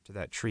to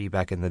that tree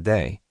back in the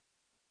day.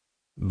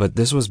 But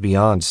this was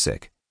beyond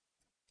sick.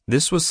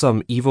 This was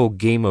some evil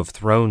Game of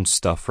Thrones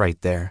stuff right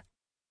there.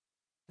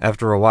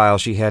 After a while,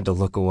 she had to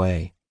look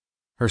away,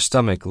 her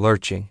stomach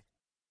lurching,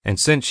 and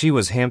since she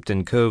was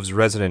Hampton Cove's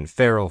resident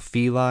feral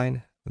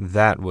feline,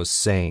 that was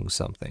saying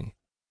something.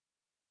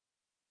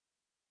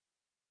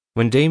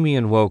 When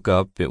Damien woke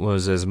up, it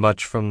was as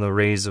much from the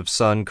rays of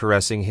sun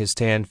caressing his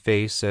tanned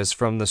face as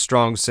from the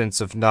strong sense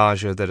of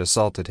nausea that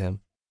assaulted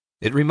him.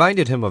 It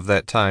reminded him of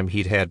that time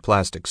he'd had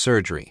plastic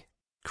surgery,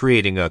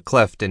 creating a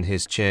cleft in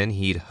his chin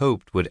he'd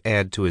hoped would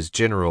add to his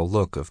general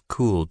look of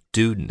cool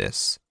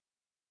dudeness.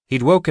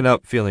 He'd woken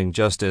up feeling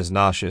just as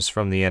nauseous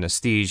from the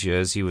anesthesia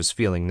as he was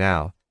feeling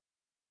now.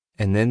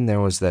 And then there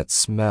was that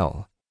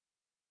smell,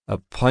 a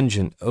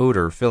pungent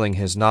odor filling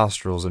his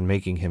nostrils and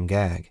making him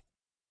gag.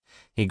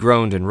 He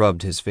groaned and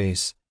rubbed his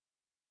face.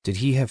 Did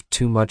he have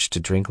too much to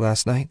drink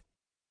last night?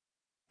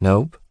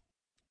 Nope.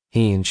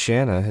 He and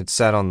Shanna had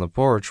sat on the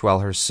porch while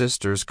her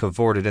sisters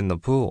cavorted in the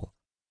pool.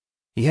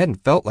 He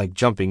hadn't felt like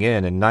jumping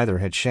in, and neither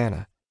had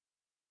Shanna.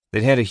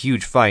 They'd had a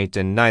huge fight,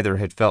 and neither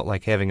had felt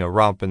like having a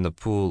romp in the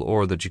pool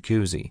or the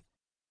jacuzzi.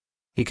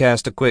 He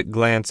cast a quick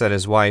glance at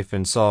his wife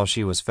and saw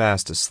she was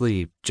fast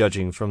asleep,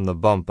 judging from the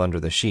bump under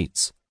the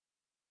sheets.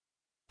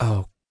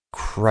 Oh,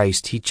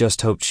 Christ, he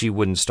just hoped she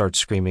wouldn't start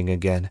screaming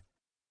again.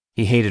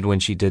 He hated when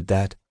she did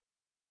that.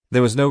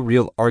 There was no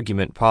real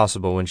argument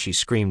possible when she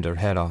screamed her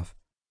head off.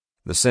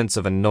 The sense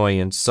of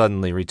annoyance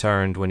suddenly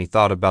returned when he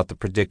thought about the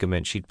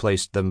predicament she'd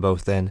placed them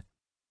both in.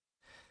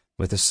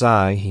 With a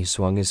sigh, he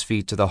swung his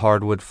feet to the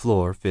hardwood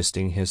floor,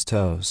 fisting his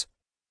toes.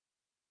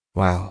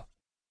 Wow.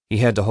 He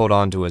had to hold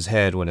on to his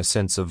head when a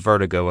sense of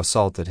vertigo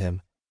assaulted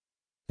him.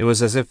 It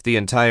was as if the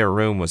entire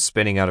room was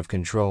spinning out of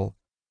control.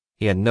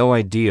 He had no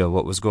idea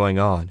what was going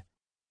on,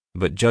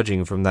 but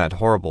judging from that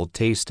horrible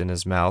taste in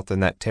his mouth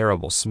and that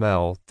terrible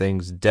smell,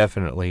 things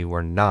definitely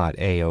were not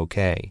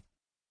A-OK.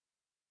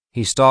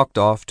 He stalked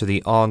off to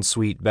the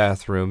ensuite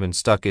bathroom and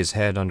stuck his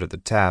head under the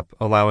tap,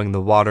 allowing the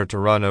water to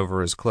run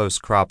over his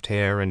close-cropped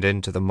hair and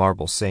into the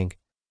marble sink.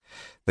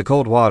 The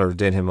cold water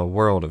did him a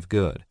world of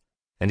good,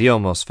 and he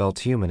almost felt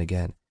human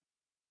again.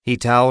 He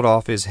toweled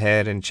off his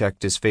head and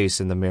checked his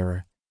face in the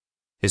mirror.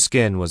 His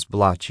skin was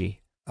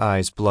blotchy,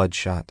 eyes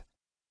bloodshot.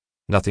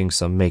 Nothing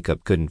some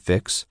makeup couldn't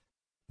fix.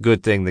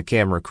 Good thing the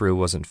camera crew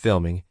wasn't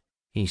filming.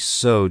 He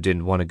so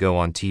didn't want to go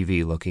on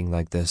TV looking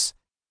like this.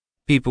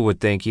 People would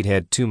think he'd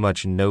had too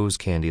much nose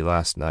candy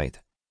last night,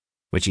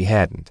 which he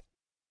hadn't.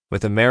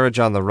 With a marriage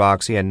on the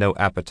rocks, he had no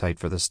appetite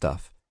for the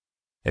stuff.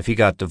 If he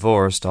got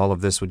divorced, all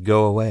of this would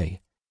go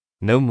away.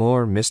 No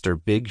more Mr.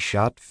 Big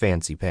Shot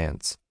Fancy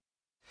Pants.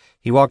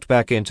 He walked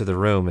back into the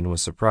room and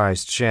was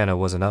surprised Shanna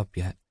wasn't up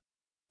yet.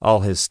 All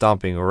his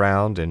stomping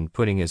around and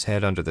putting his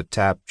head under the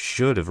tap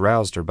should have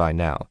roused her by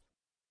now.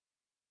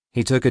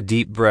 He took a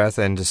deep breath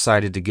and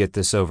decided to get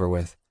this over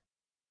with.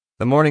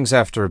 The mornings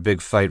after a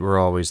big fight were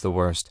always the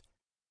worst.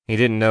 He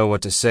didn't know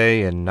what to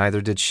say, and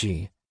neither did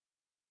she.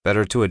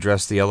 Better to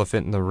address the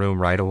elephant in the room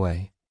right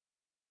away.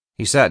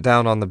 He sat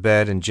down on the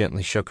bed and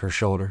gently shook her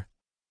shoulder.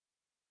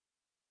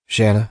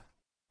 Shanna,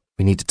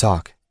 we need to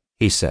talk,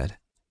 he said.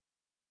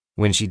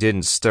 When she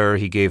didn't stir,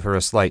 he gave her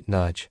a slight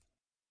nudge.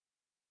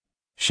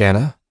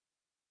 Shanna?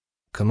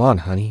 Come on,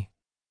 honey.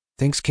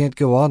 Things can't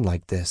go on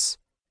like this.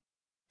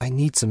 I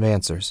need some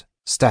answers.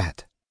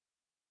 Stat.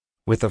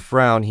 With a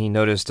frown, he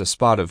noticed a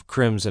spot of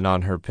crimson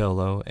on her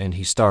pillow, and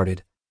he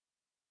started.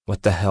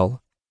 What the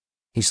hell?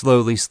 He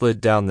slowly slid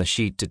down the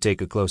sheet to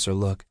take a closer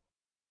look,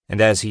 and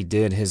as he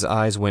did, his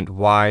eyes went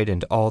wide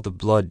and all the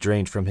blood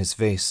drained from his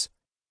face.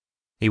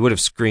 He would have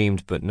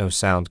screamed, but no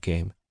sound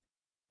came.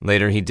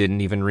 Later, he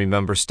didn't even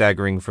remember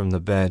staggering from the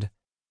bed,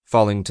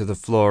 falling to the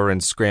floor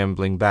and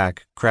scrambling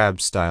back,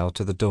 crab-style,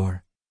 to the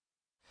door.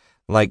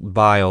 Like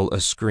bile,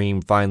 a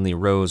scream finally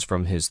rose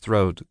from his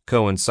throat,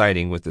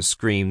 coinciding with the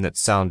scream that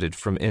sounded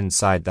from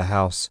inside the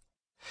house.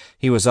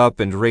 He was up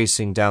and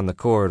racing down the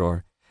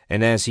corridor,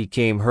 and as he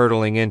came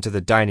hurtling into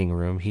the dining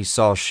room, he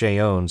saw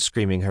Cheyenne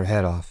screaming her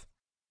head off.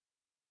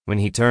 When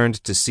he turned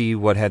to see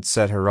what had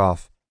set her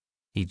off,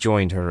 he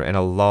joined her in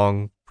a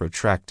long,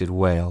 protracted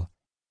wail.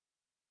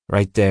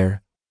 Right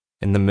there,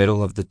 in the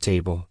middle of the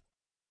table,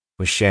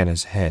 was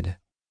Shanna's head.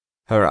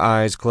 Her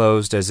eyes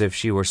closed as if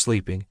she were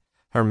sleeping,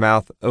 her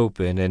mouth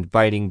open and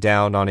biting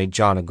down on a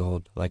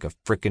Jonagold like a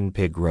frickin'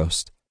 pig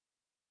roast.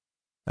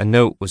 A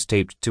note was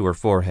taped to her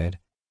forehead,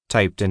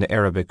 typed in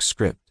Arabic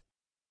script.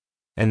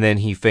 And then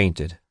he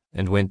fainted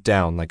and went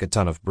down like a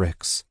ton of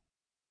bricks.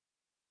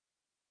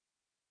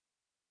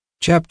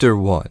 Chapter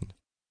 1.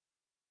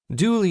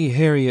 Dooley,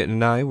 Harriet,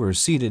 and I were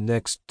seated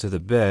next to the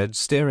bed,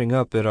 staring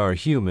up at our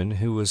human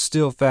who was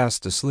still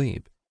fast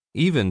asleep,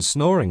 even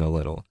snoring a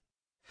little.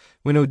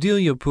 When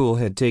Odelia Poole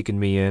had taken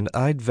me in,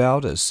 I'd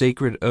vowed a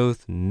sacred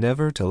oath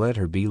never to let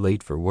her be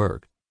late for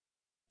work.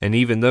 And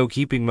even though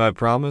keeping my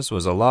promise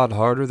was a lot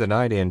harder than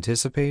I'd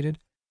anticipated,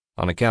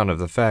 on account of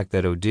the fact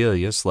that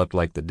Odelia slept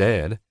like the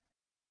dead,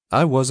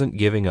 I wasn't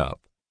giving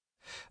up.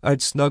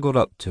 I'd snuggled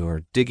up to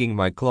her, digging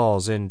my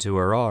claws into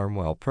her arm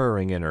while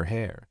purring in her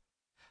hair.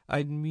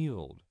 I'd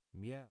mewed, meow.